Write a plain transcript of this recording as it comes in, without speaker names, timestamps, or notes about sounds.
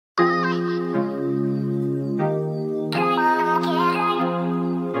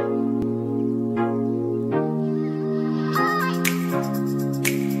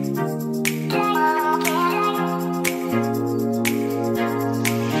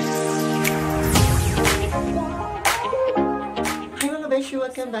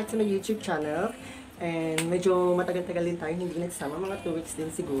Welcome back to my YouTube channel. And medyo matagal-tagal din tayo hindi nagsama, mga 2 weeks din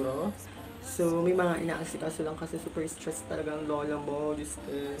siguro. So may mga inaasikaso lang kasi super stress talaga ang lola mo. Just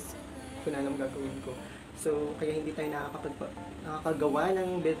kung alam gagawin ko. So kaya hindi tayo nakakagawa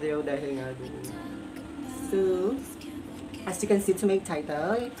ng video dahil nga doon. So as you can see to my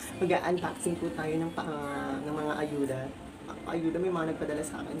title, mag-unboxing po tayo ng mga ayuda. Ayuda, may mga nagpadala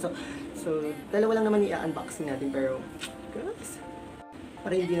sa akin. So dalawa lang naman i-unboxing natin, pero guys,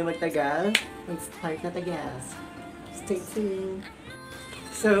 para hindi na magtagal, mag-start na tagas. Stay tuned.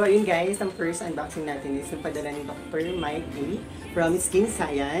 So ayun guys, ang first unboxing natin is yung padala ni Dr. Mike B from Skin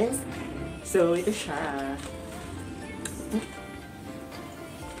Science. So ito siya.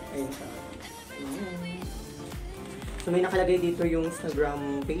 Ayun siya. So may nakalagay dito yung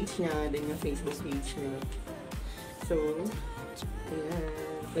Instagram page niya, then yung Facebook page niya. So, ayan.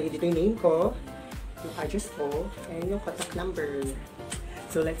 Lagay dito yung name ko, yung address ko, and yung contact number.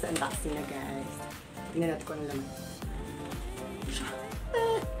 So, let's unboxing na guys. Tingnan natin kung ano laman.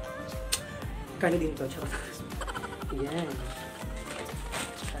 Kano din to, charot. Ayan.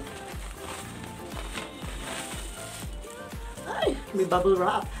 Ay! May bubble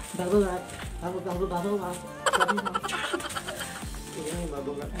wrap. Bubble wrap. Bubble wrap. Ayan, may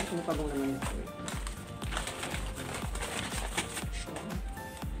bubble wrap. Ay, ano pa bang naman ito?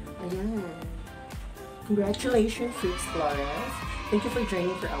 Ayan. Congratulations, FricsFlores. Thank you for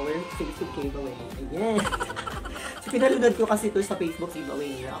joining for our Facebook giveaway. Ayan. So, pinalunod ko kasi ito sa Facebook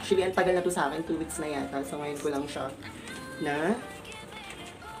giveaway. Actually, ang tagal na to sa akin. 2 weeks na yata. So, ngayon ko lang siya na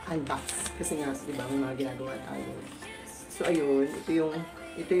unbox. Kasi nga, di ba, may mga ginagawa tayo. So, ayun.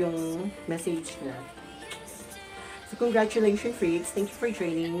 Ito yung message niya. So, congratulations, Frics. Thank you for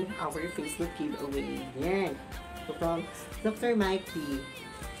joining our Facebook giveaway. Ayan. So, from Dr. Mike B.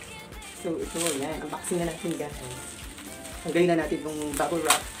 So, ito, yan. Unboxing na natin, guys. Hanggayin na natin itong bubble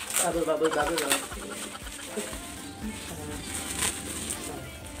wrap. Bubble wrap.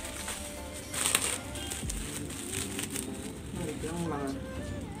 Yung mga,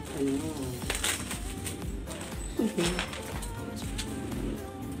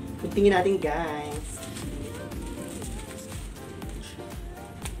 kuntingin natin, guys.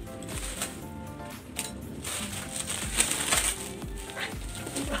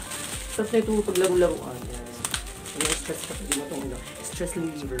 Tapos na ito paglaro-laruan. Ano stress ka? Hindi mo itong stress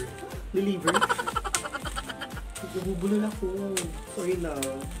reliever. Reliever? Nabubulol ako. Sorry na.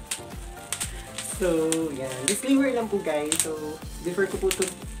 So, yan. Disclaimer lang po guys. So, before ko po ito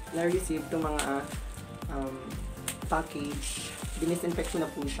na-receive itong mga package, dinisinfect ko na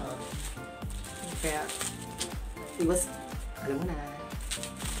po siya. Kaya, it was, alam mo na.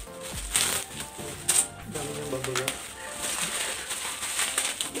 Dami ng babago.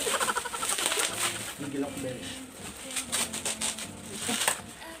 Gigil ako, besh.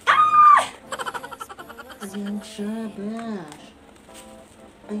 Ayan siya, besh.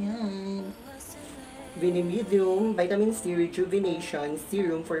 Ayan. Venemidium Vitamin C Rejuvenation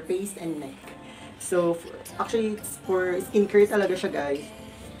Serum for face and neck. So, actually, it's for skincare talaga siya, guys.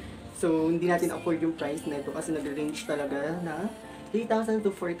 So, hindi natin afford yung price na ito kasi nag-range talaga na 3,000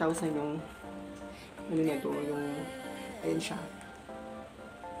 to 4,000 yung ano nito, yung ayan siya.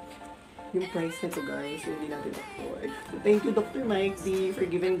 Yung price nito, guys, hindi natin afford. So, thank you, Dr. Mike D, for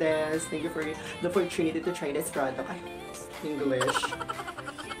giving this. Thank you for the opportunity to try this product. Ay, English.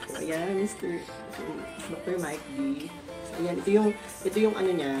 So, ayan, Dr. Mike D. So, ayan, ito yung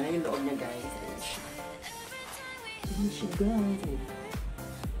ano niya, yung loob niya, guys. Ayan siya. Ayan siya, guys.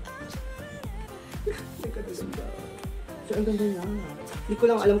 So, ang ganda niya. Hindi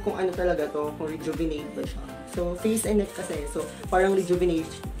ko lang alam kung ano talaga to, kung rejuvenate ba siya. So, face and neck kasi. So, parang rejuvenate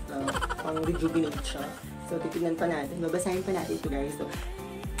siya. So, titignan pa natin. Babasahin pa natin ito, guys. So,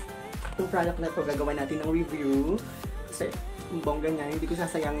 itong product na to, gagawa natin ng review. Kasi, yung bongga niya, hindi ko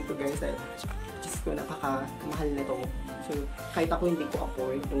sasayangin ito, guys. Diyos ko, napakamahal na to. So, kahit ako hindi ko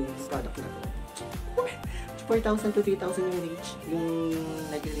afford yung product na to. 4,000 to 3,000 yung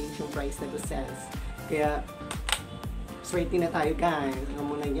nag-range yung price na to says. Kaya, swerte na tayo, guys.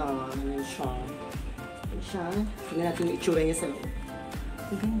 Ano mo na yan. Ano siya. Ano siya. Tignan natin yung itsura niya sa loob.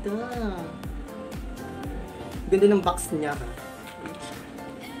 Ang ganda. Ganda ng box niya, ha.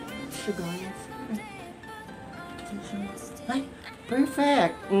 Siya, guys. Ay,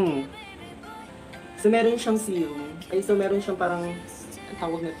 perfect! So, meron siyang seal. Ay, so, meron siyang parang, ang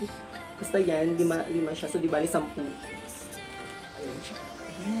tawag na ito. Basta yan, lima siya. So, di bali 10. Ayan siya.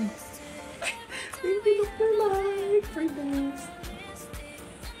 Ayan. Thank you, Dr. Mike, for this.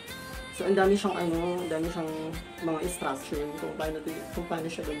 So, ang dami siyang mga instruction kung paano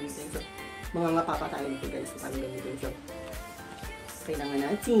siya gamitin. So, mga ngapapa tayo dito, guys, kung paano gamitin siya. kailangan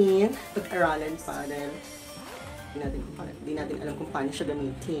natin pag-aralan pa dahil di natin alam kung paano siya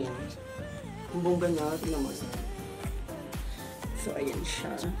gamitin. Ang bongga niya, tingnan mo. So, ayan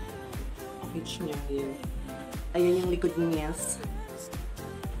siya. Page niya yun. Ayan yung likod niya.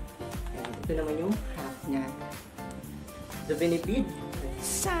 Ayan, ito naman yung half niya. The Venivid.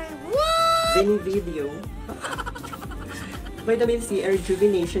 Venivideo. Vitamin C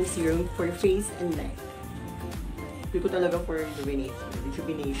Rejuvenation Serum for face and neck. Hindi ko talaga for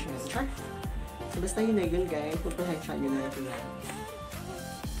rejuvenation. Char! So, basta yun na yun, guys. Pagpasensya nyo na ito na.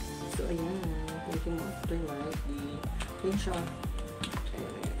 So, ayan. Thank you, Dr. Mikey. Ayan siya.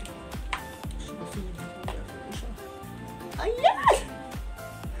 Ayan, ayan. Ayan!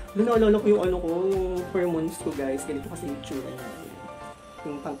 Naalala ko yung ano ko, yung hormones ko, guys. Ganito kasi yung tsura na.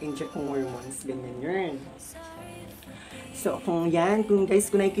 Yung pang-inject kong hormones. Ganyan yun. So, kung guys,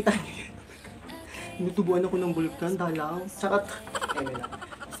 kung nakikita nyo yan. Inutubuan ako ng bulkan, dalang. Charot! Ayan lang.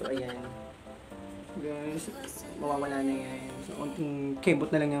 So, ayan. Guys, mawawala na yan. So, konting kebot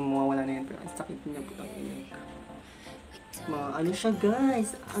na lang yan, mawawala na yan. Pero ang sakit niya po tayo. Ano siya,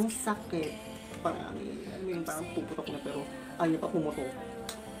 guys? Ang sakit. Parang, parang puputok na pero ayaw niya pa pumutok.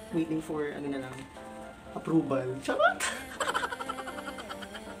 Waiting for, ano na lang, approval. Charot!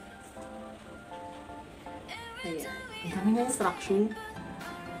 Ayan. Ang dami na instruction.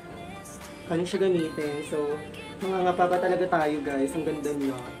 Paano siya gamitin? So, mga ngapa pa talaga tayo, guys. Ang ganda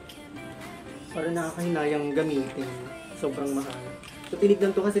niya. Parang nakakahinayang gamitin. Sobrang mahal. So,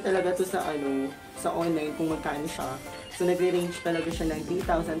 tinignan ko kasi talaga to sa sa online kung magkano siya. So, nagre-range talaga siya ng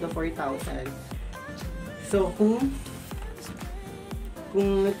 3,000 to 4,000. So, kung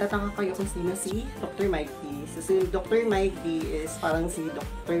nagtataka kayo kung sino si Dr. Mikey. So, si Dr. Mikey is parang si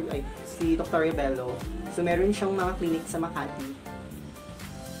Dr. Rebello. So, meron siyang mga clinic sa Makati.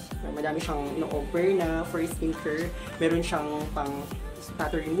 Madami siyang ino-offer na for skincare. Meron siyang pang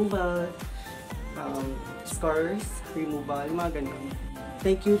tattoo removal, scars removal, mga ganun.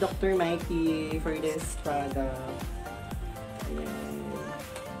 Thank you, Dr. Mikey, for this product. Ayan.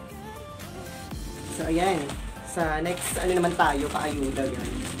 So, ayan. Sa next, naman tayo, pa-ayuda yan.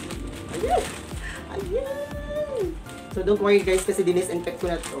 Ayan! Ayan! So, don't worry guys, kasi dinesinfect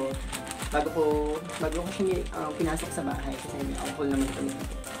ko na to bago ko siya pinasok sa bahay. Kasi may alcohol naman kami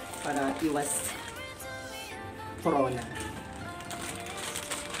para iwas corona.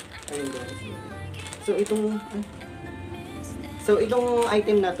 Ayun guys. So, itong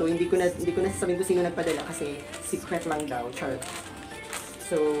item na to, hindi ko na sasabihin kung sino nagpadala kasi secret lang daw, char.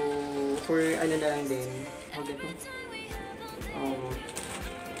 So, for ano na lang din,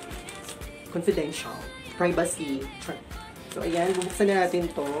 confidential, privacy, char. So, ayan, bubuksan na natin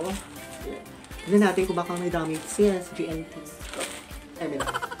to. Tignan natin kung baka may damage siya sa GNT. Ayan na.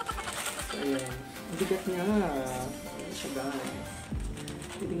 So, ayan. Ang bigat niya. Ayan siya, guys.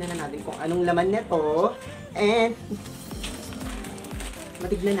 Tignan na natin kung anong laman nito. And,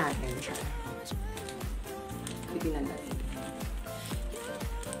 matignan natin siya. Tignan natin.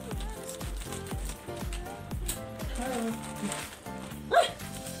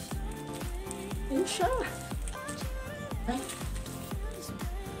 Ayan siya. Ay.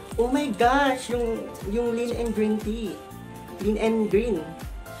 Oh my gosh! Yung lean and green tea. Lean and green.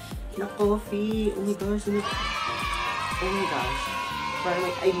 Na coffee. Oh my gosh. Oh my gosh. Parang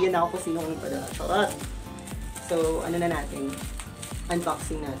may idea na ako kung sino kong padala. Charot! So, ano na natin?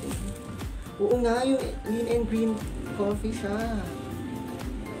 Unboxing natin. Oo nga, yung lean and green coffee siya.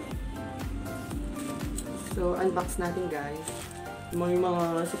 So, unbox natin guys. May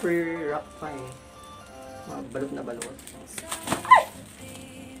mga super rock pa eh. Mga balot na balot.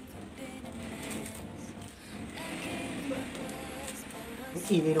 Ang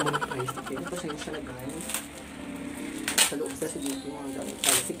inay naman yung price ticket. Pasensya na guys. Sa loob kasi dito mga gamit.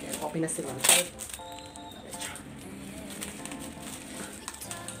 Sige, okay na sila.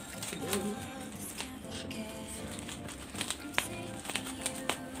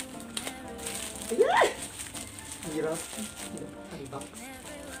 Ayan! Hirap. Unbox.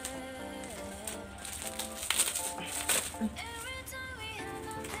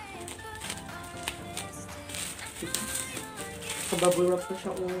 Bubble wrap na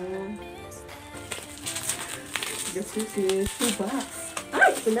siya. Guess this is 2 box.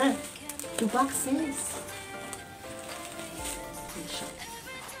 Ay! Ito na! 2 boxes. Ayan siya.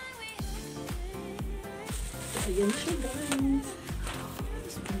 Ayan siya guys.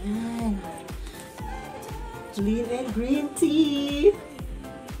 Ayan. Lean and green tea.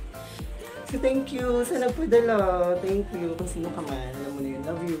 So thank you sa nagpadala. Thank you kung sino ka man. Alam mo na yun.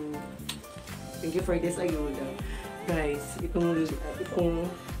 Love you. Thank you for this ayuda. Guys, itong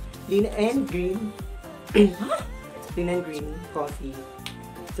lean and green. Green and green coffee.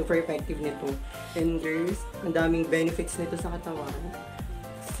 Super effective nito. And there's ang daming benefits nito sa katawan.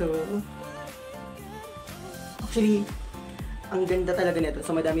 So, actually, ang ganda talaga nito.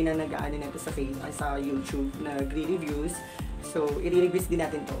 So, madami na nag-aano nito sa sa YouTube na reviews. So, i-reviews din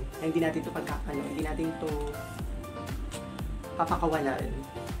natin to. Hindi natin to hindi natin to papakawalan.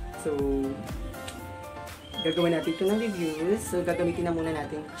 So, gagawin natin ito ng reviews. So, gagamitin na muna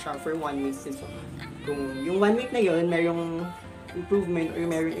natin siya for 1 week. So, kung yung 1 week na yun, mayroong improvement or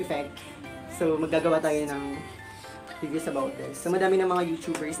mayroong effect, so, maggagawa tayo ng reviews about this. So, madami na mga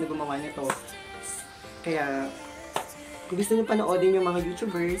YouTubers na gumawa nito. Kaya, kung gusto nyo panoodin yung mga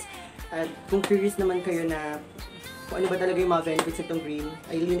YouTubers, at kung curious naman kayo na kung ano ba talaga yung mga benefits nitong green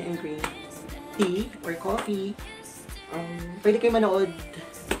and green tea or coffee, pwede kayo manood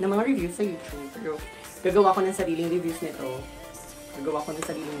ng mga reviews sa YouTube. Pero gagawa ko ng sariling reviews nito. Gagawa ko ng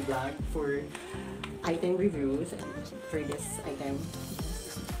sariling vlog for item reviews for this item.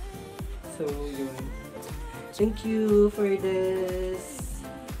 So, yun. Thank you for this.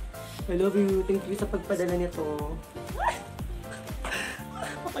 I love you. Thank you sa pagpadala nito.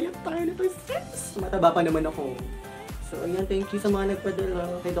 Makayat tayo nito, sis. Mataba pa naman ako. So, ayan. Thank you sa mga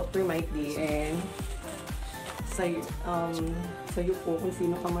nagpadala kay Dr. Mike D. And sa'yo po, kung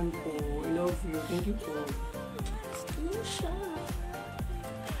sino ka man po. I love you. Thank you po. Ano siya?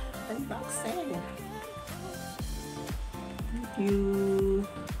 Unboxing. Thank you.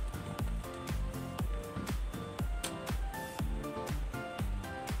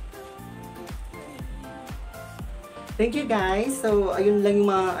 Thank you guys. So, ayun lang yung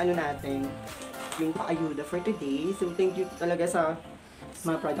mga natin, yung Ayuda for today. So, thank you talaga sa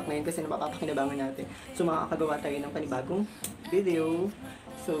mga product na yun kasi napapakinabangan natin. So, makakagawa tayo ng panibagong video.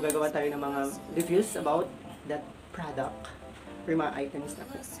 So, gagawa tayo ng mga reviews about that product or mga items na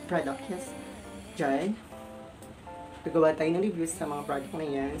product. Yes. Diyan. Gagawa tayo ng reviews sa mga product na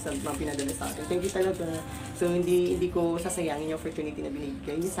yan, sa mga pinadala sa atin. Thank you talaga. So, hindi ko sasayangin yung opportunity na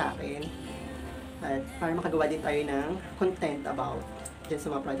binigay niyo sa akin. At para makagawa din tayo ng content about dyan sa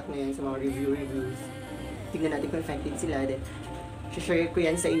mga product na yan, sa mga reviews. Tignan natin kung effective sila. Then, share ko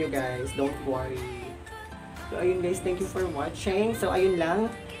yan sa inyo guys. Don't worry. So, ayun guys. Thank you for watching. So, ayun lang.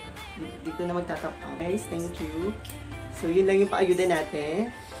 Dito na magtatap out. Guys, thank you. So, yun lang yung paayuda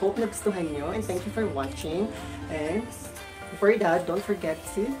natin. Hope nagustuhan nyo. And thank you for watching. And, before that, don't forget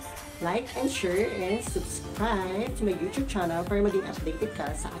to like and share and subscribe to my YouTube channel para maging updated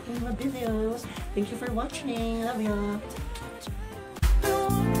ka sa aking mga videos. Thank you for watching. Love you.